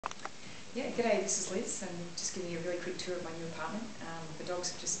Yeah, g'day, this is Liz. I'm just giving you a really quick tour of my new apartment. The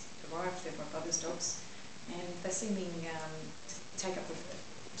dogs have just arrived, they're my brother's dogs, and they see me take up the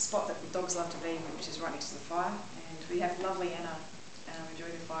spot that the dogs love to be, which is right next to the fire, and we have lovely Anna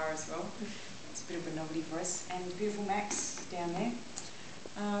enjoy the fire as well. It's a bit of a novelty for us, and beautiful Max down there.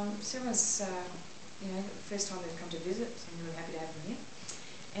 Sarah's, the first time they've come to visit, so I'm really happy to have them here.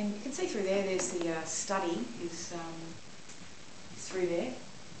 And you can see through there, there's the study is through there.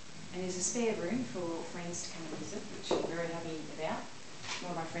 And there's a spare room for friends to come and visit, which I'm very happy about.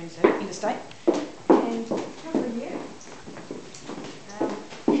 One of my friends are interstate. And come over here.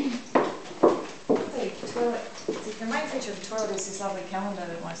 The toilet. The main feature of the toilet is this lovely calendar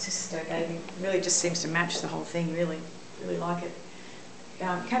that my sister gave me. It really just seems to match the whole thing, really like it.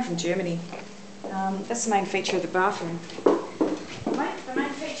 It came from Germany. That's the main feature of the bathroom. The main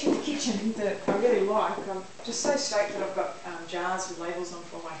feature of the kitchen that I really like, I'm just so stoked that I've got jars with labels on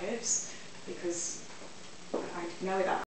for all my herbs, because I know that